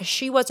me because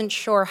she wasn't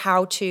sure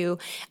how to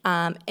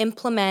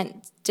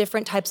implement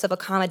different types of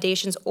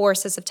accommodations or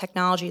assistive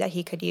technology that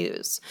he could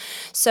use.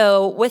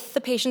 So with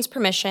the patient's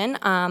permission,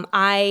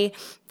 I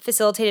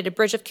facilitated a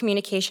bridge of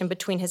communication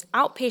between his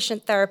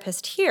outpatient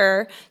therapist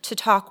here to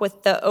talk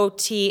with the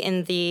OT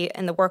in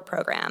the work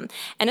program.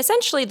 And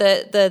essentially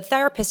the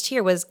therapist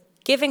here was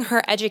giving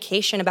her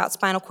education about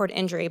spinal cord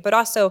injury, but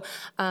also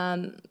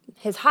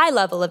his high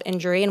level of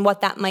injury and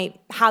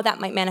how that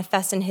might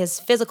manifest in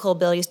his physical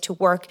abilities to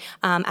work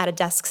at a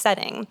desk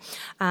setting.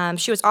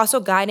 She was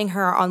also guiding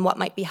her on what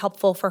might be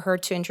helpful for her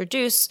to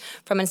introduce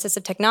from an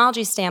assistive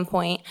technology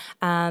standpoint,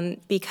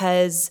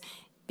 because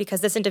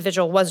this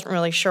individual wasn't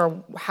really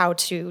sure how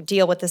to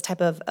deal with this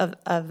type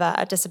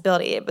of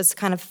disability. It was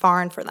kind of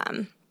foreign for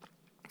them.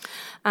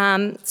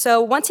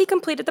 So once he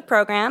completed the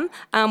program,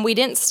 we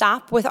didn't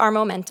stop with our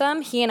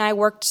momentum. He and I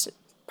worked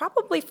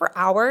probably for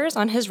hours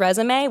on his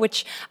resume,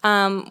 which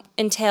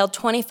entailed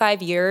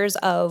 25 years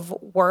of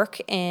work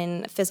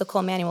in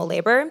physical and manual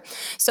labor.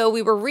 So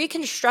we were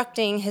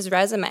reconstructing his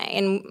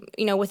resume,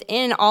 and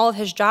within all of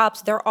his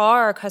jobs, there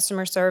are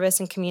customer service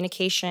and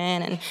communication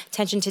and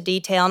attention to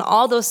detail, and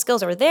all those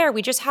skills are there.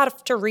 We just had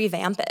to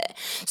revamp it.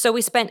 So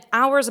we spent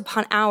hours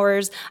upon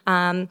hours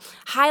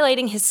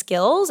highlighting his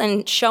skills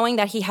and showing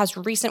that he has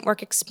recent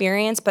work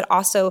experience, but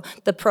also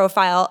the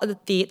profile,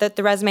 the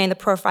resume and the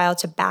profile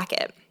to back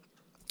it.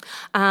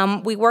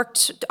 We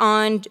worked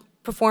on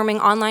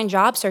performing online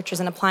job searches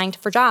and applying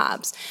for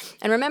jobs.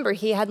 And remember,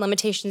 he had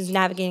limitations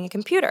navigating a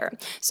computer.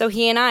 So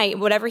he and I,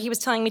 whatever he was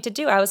telling me to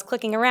do, I was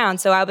clicking around.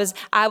 So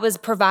I was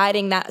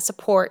providing that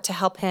support to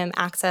help him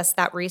access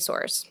that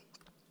resource.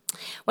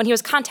 When he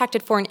was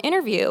contacted for an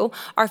interview,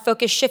 our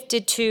focus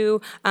shifted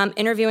to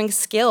interviewing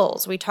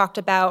skills. We talked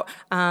about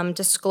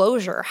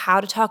disclosure,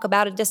 how to talk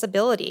about a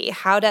disability,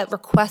 how to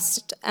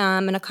request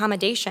an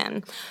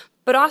accommodation,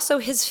 but also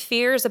his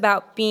fears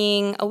about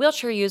being a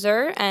wheelchair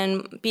user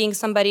and being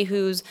somebody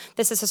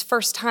this is his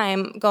first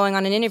time going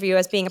on an interview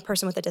as being a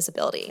person with a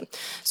disability.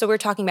 So we're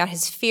talking about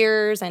his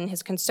fears and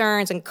his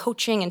concerns and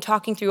coaching and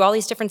talking through all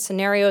these different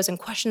scenarios and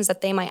questions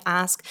that they might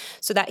ask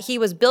so that he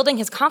was building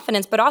his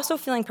confidence but also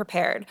feeling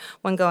prepared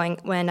when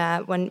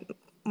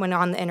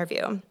on the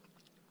interview.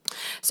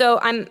 So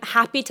I'm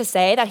happy to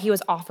say that he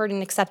was offered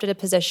and accepted a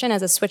position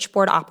as a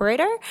switchboard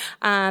operator,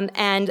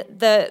 and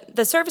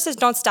the services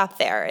don't stop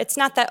there. It's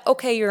not that,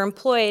 okay, you're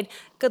employed,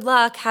 good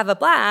luck, have a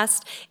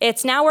blast.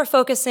 It's now we're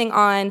focusing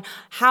on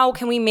how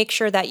can we make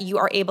sure that you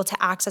are able to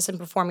access and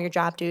perform your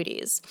job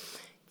duties.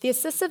 The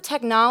assistive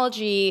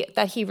technology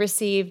that he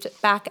received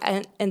back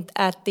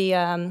at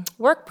the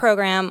work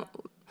program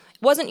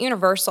wasn't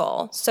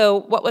universal.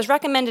 So what was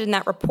recommended in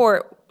that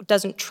report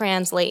doesn't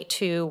translate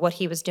to what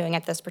he was doing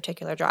at this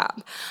particular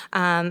job.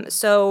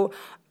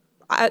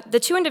 The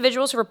 2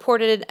 individuals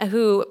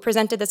who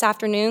presented this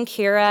afternoon,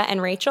 Kira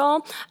and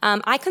Rachel,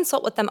 I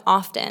consult with them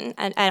often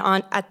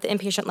at the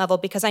inpatient level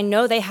because I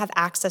know they have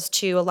access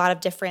to a lot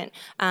of different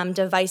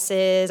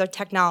devices or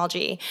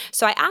technology.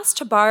 So I asked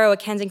to borrow a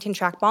Kensington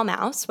trackball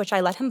mouse, which I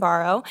let him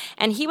borrow,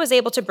 and he was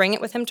able to bring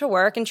it with him to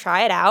work and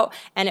try it out,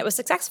 and it was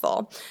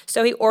successful.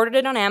 So he ordered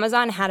it on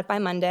Amazon and had it by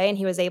Monday, and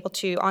he was able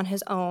to, on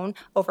his own,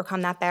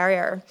 overcome that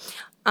barrier.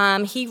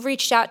 He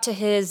reached out to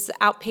his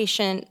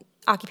outpatient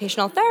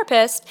occupational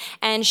therapist,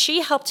 and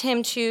she helped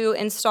him to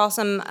install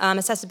some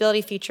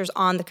accessibility features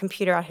on the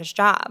computer at his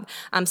job,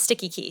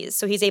 sticky keys,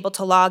 so he's able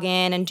to log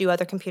in and do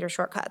other computer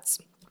shortcuts.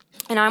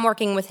 And I'm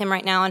working with him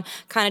right now and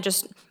kind of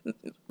just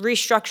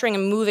restructuring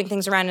and moving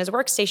things around in his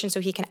workstation so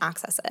he can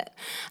access it.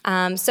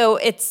 So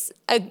it's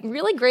a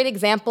really great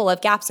example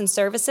of gaps in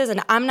services,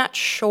 and I'm not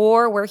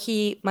sure where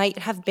he might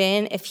have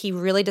been if he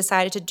really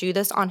decided to do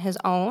this on his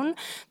own.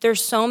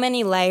 There's so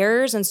many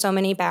layers and so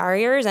many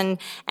barriers, and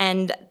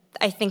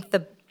I think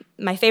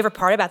my favorite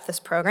part about this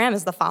program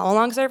is the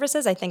follow-along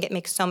services. I think it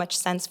makes so much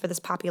sense for this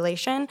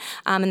population,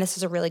 and this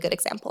is a really good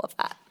example of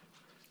that.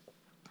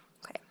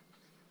 Okay.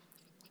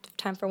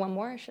 Time for one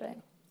more, or should I?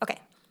 Okay,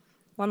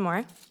 one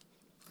more.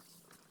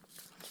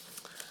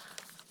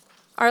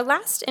 Our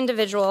last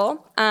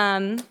individual,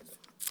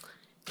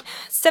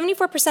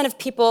 74% of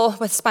people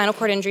with spinal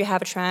cord injury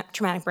have a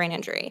traumatic brain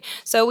injury.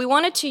 So we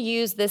wanted to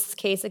use this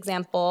case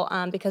example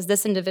because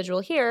this individual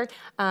here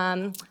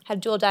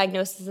had dual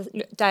diagnosis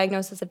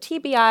of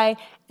TBI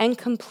and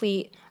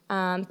complete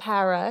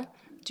para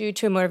due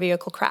to a motor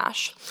vehicle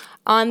crash.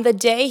 On the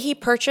day he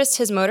purchased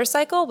his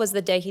motorcycle was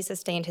the day he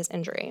sustained his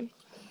injury.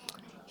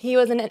 He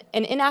was an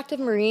inactive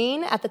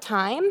Marine at the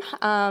time.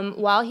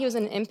 While he was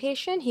an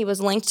inpatient, he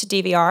was linked to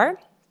DVR.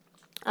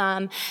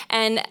 When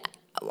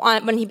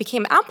he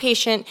became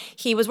outpatient,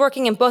 he was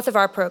working in both of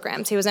our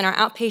programs. He was in our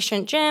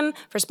outpatient gym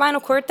for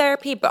spinal cord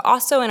therapy, but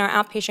also in our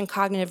outpatient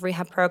cognitive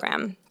rehab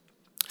program.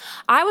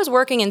 I was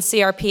working in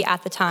CRP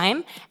at the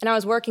time, and I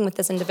was working with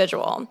this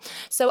individual.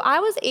 So I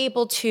was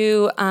able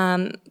to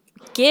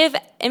give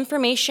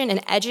information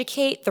and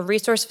educate the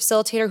resource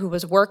facilitator who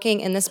was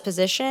working in this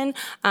position.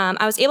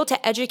 I was able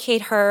to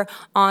educate her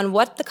on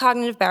what the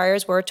cognitive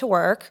barriers were to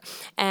work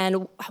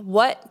and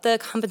what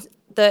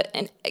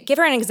and give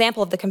her an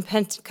example of the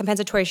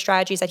compensatory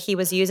strategies that he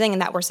was using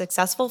and that were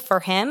successful for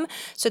him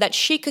so that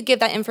she could give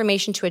that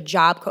information to a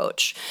job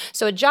coach.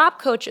 So a job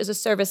coach is a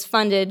service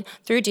funded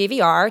through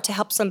DVR to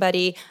help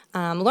somebody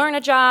learn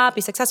a job,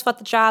 be successful at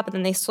the job, and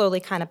then they slowly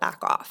kind of back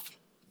off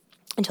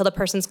until the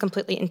person's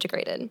completely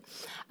integrated.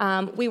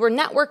 We were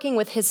networking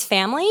with his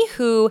family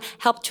who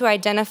helped to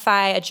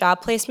identify a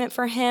job placement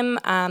for him.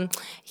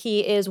 He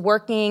is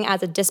working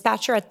as a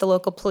dispatcher at the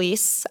local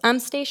police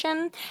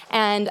station.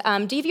 And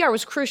DVR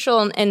was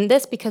crucial in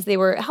this because they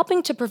were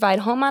helping to provide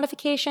home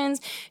modifications,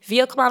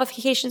 vehicle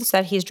modifications so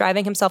that he's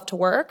driving himself to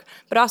work,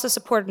 but also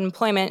supported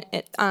employment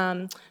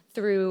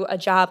through a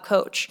job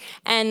coach.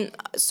 And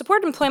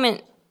supported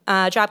employment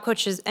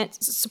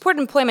supported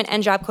employment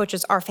and job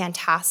coaches are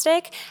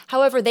fantastic.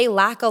 However, they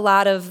lack a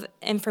lot of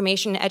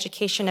information and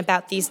education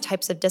about these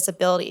types of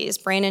disabilities,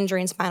 brain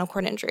injury and spinal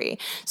cord injury.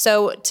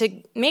 So to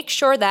make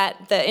sure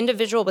that the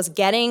individual was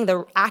getting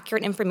the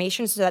accurate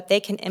information so that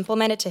they can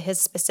implement it to his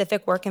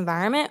specific work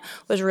environment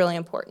was really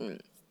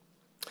important.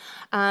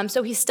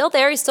 So he's still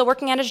there. He's still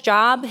working at his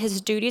job.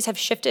 His duties have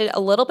shifted a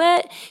little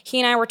bit. He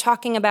and I were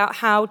talking about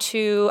how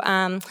to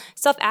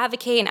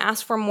self-advocate and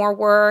ask for more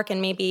work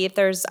and maybe if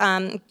there's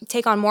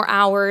take on more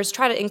hours,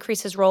 try to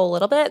increase his role a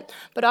little bit.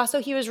 But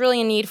also he was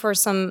really in need for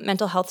some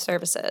mental health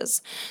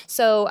services.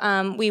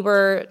 So we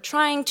were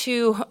trying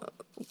to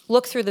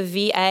look through the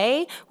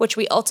VA, which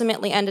we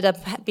ultimately ended up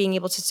being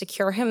able to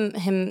secure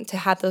him to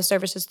have those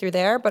services through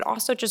there, but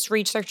also just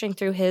researching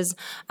through his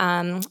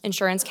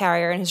insurance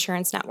carrier and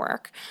insurance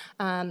network.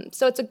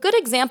 So it's a good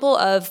example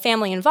of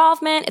family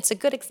involvement. It's a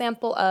good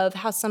example of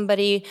how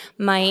somebody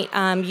might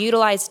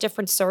utilize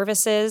different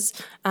services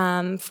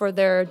for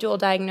their dual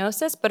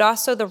diagnosis, but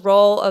also the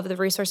role of the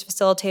resource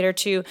facilitator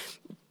to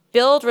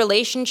build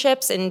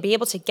relationships and be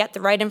able to get the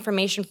right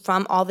information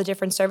from all the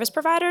different service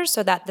providers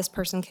so that this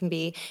person can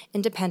be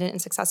independent and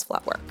successful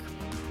at work.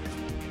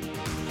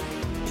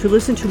 To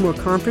listen to more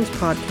conference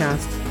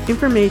podcasts,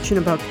 information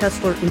about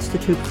Kessler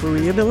Institute for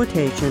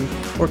Rehabilitation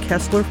or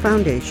Kessler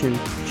Foundation,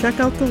 check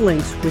out the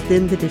links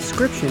within the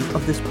description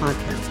of this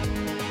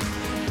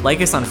podcast.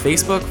 Like us on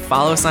Facebook,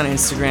 follow us on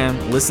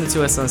Instagram, listen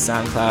to us on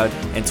SoundCloud,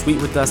 and tweet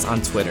with us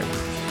on Twitter.